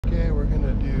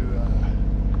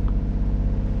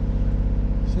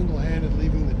Single-handed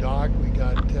leaving the dock. We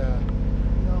got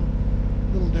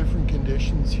little different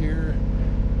conditions here.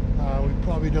 We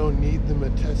probably don't need the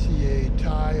Messier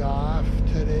tie off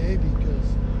today because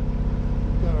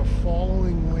we've got a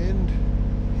following wind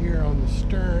here on the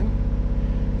stern,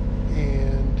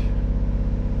 and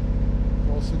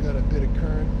we've also got a bit of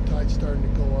current. Tide's starting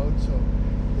to go out, so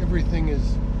everything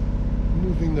is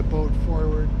moving the boat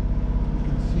forward. You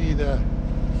can see the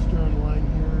stern line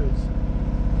here has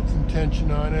got some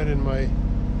tension on it, and my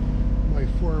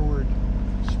forward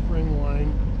spring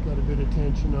line has got a bit of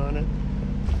tension on it.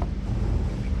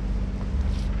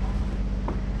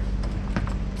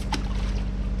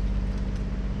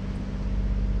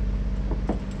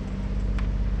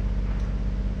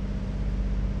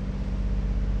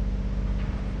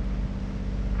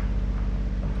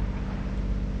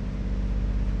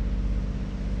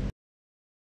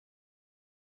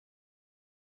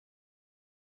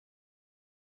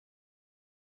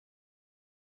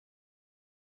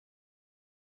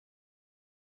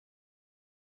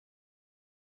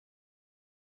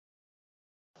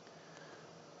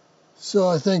 So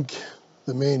I think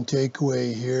the main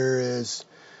takeaway here is,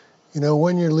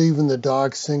 when you're leaving the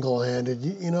dock single-handed,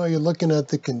 you're looking at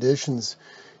the conditions.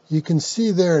 You can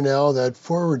see there now that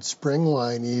forward spring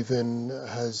line even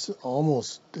has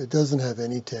it doesn't have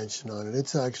any tension on it.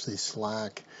 It's actually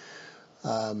slack.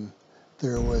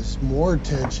 There was more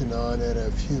tension on it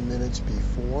a few minutes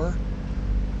before.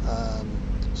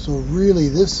 So really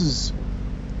this is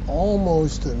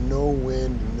almost a no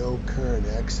wind, no current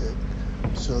exit.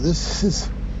 So this is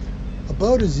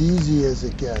about as easy as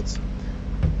it gets.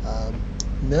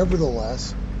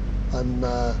 Nevertheless,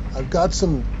 I've got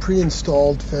some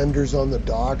pre-installed fenders on the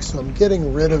dock, so I'm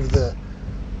getting rid of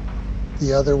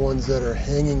the other ones that are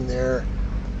hanging there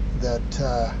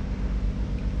that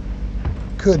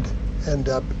could end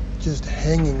up just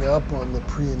hanging up on the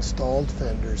pre-installed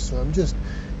fenders. So I'm just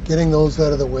getting those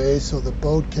out of the way so the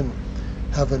boat can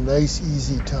have a nice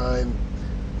easy time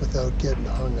without getting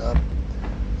hung up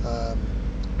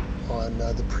on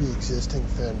the pre-existing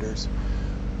fenders.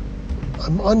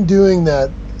 I'm undoing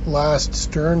that last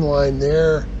stern line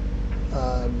there,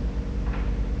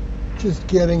 just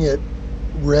getting it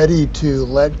ready to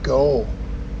let go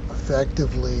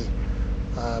effectively,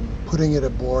 putting it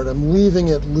aboard. I'm leaving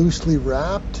it loosely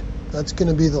wrapped. That's going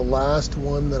to be the last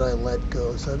one that I let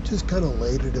go. So I've just kind of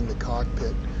laid it in the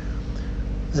cockpit.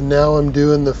 And now I'm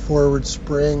doing the forward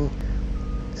spring,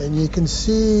 and you can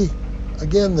see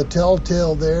again the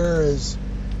telltale there is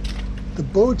the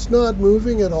boat's not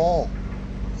moving at all.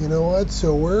 You know what?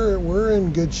 So we're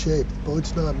in good shape. The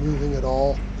boat's not moving at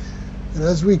all. And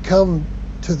as we come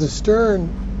to the stern,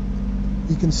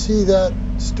 you can see that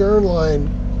stern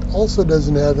line also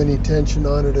doesn't have any tension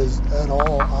on it at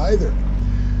all either.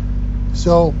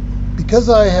 So because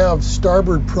I have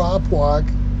starboard prop walk,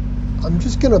 I'm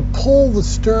just going to pull the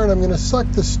stern. I'm going to suck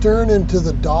the stern into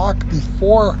the dock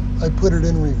before I put it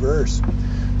in reverse.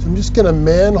 So I'm just going to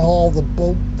manhaul the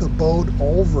boat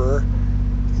over.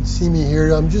 You can see me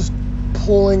here. I'm just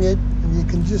pulling it, and you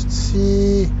can just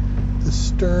see the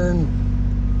stern,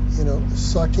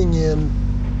 sucking in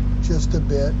just a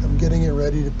bit. I'm getting it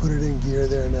ready to put it in gear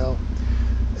there now.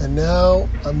 And now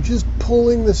I'm just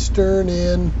pulling the stern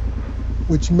in,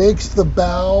 which makes the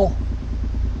bow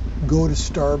go to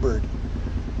starboard.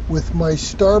 With my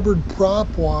starboard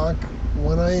prop walk,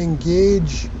 when I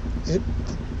engage it,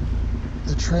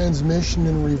 the transmission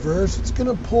in reverse, it's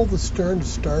going to pull the stern to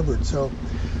starboard. So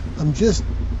I'm just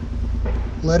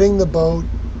letting the boat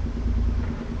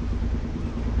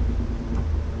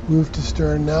move to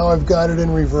stern. Now I've got it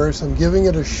in reverse. I'm giving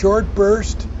it a short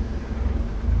burst,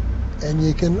 and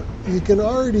you can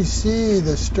already see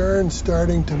the stern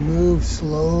starting to move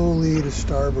slowly to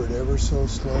starboard, ever so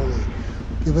slowly.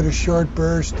 Give it a short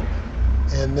burst,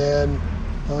 and then,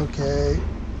 okay,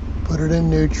 put it in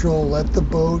neutral, let the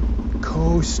boat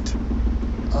coast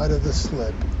out of the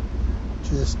slip.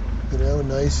 Just,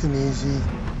 nice and easy.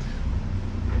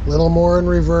 Little more in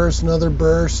reverse, another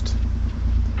burst,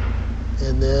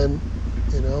 and then,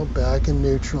 back in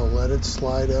neutral. Let it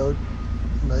slide out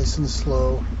nice and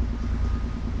slow.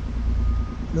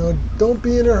 Don't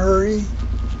be in a hurry.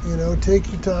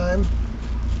 Take your time.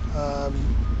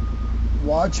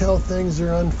 Watch how things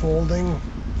are unfolding.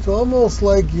 So almost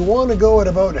like you want to go at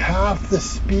about half the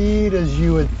speed as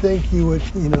you would think you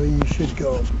should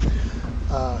go.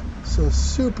 So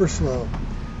super slow.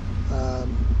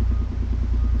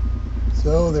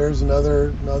 So there's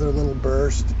another little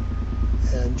burst,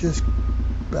 and just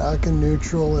back in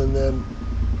neutral, and then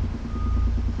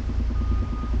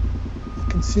you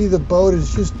can see the boat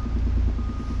is just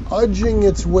udging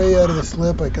its way out of the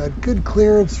slip. I got good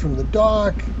clearance from the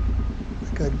dock.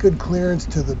 I got good clearance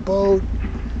to the boat,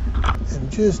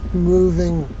 and just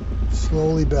moving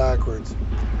slowly backwards.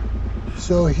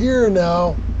 So here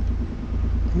now,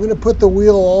 I'm going to put the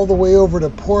wheel all the way over to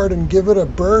port and give it a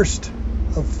burst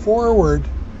of forward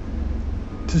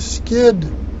to skid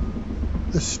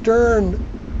the stern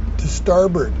to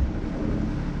starboard.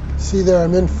 See there,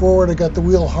 I'm in forward. I got the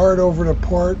wheel hard over to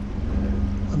port.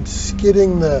 I'm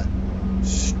skidding the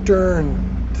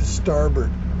stern to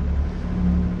starboard.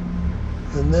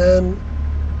 And then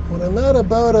when I'm at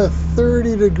about a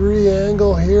 30-degree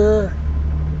angle here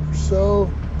or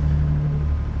so,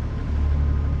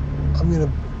 I'm going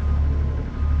to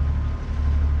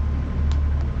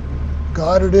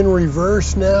got it in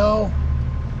reverse now,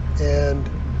 and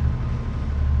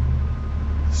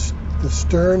the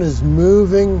stern is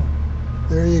moving.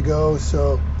 There you go.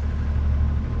 So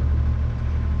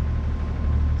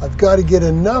I've got to get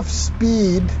enough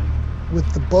speed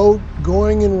with the boat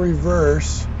going in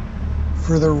reverse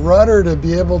for the rudder to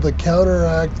be able to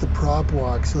counteract the prop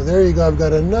walk. So there you go. I've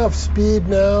got enough speed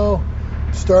now,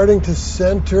 starting to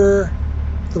center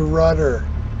the rudder,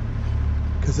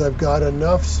 because I've got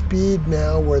enough speed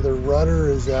now where the rudder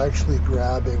is actually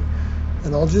grabbing.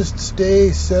 And I'll just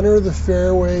stay center of the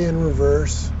fairway in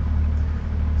reverse.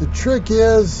 The trick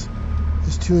is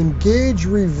to engage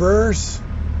reverse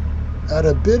at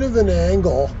a bit of an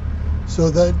angle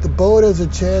so that the boat has a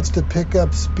chance to pick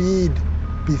up speed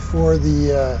before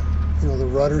the the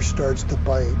rudder starts to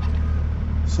bite.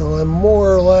 So I'm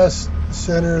more or less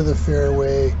center of the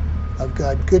fairway. I've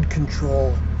got good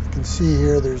control. You can see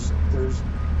here there's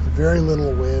very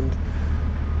little wind.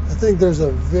 I think there's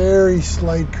a very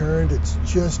slight current. It's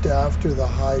just after the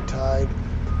high tide,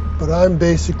 but I'm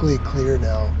basically clear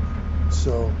now.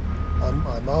 So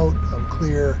I'm out, I'm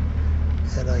clear,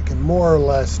 and I can more or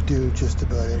less do just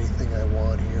about anything I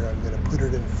want here. I'm going to put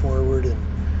it in forward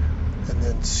and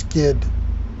then skid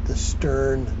the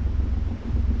stern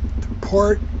to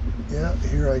port. Yeah,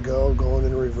 here I go, going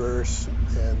in reverse,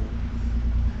 in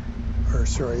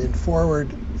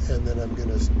forward, and then I'm going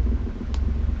to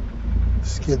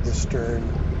skid the stern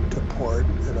to port,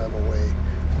 and I'm away.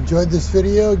 Enjoyed this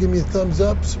video? Give me a thumbs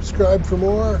up, subscribe for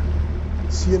more.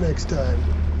 See you next time.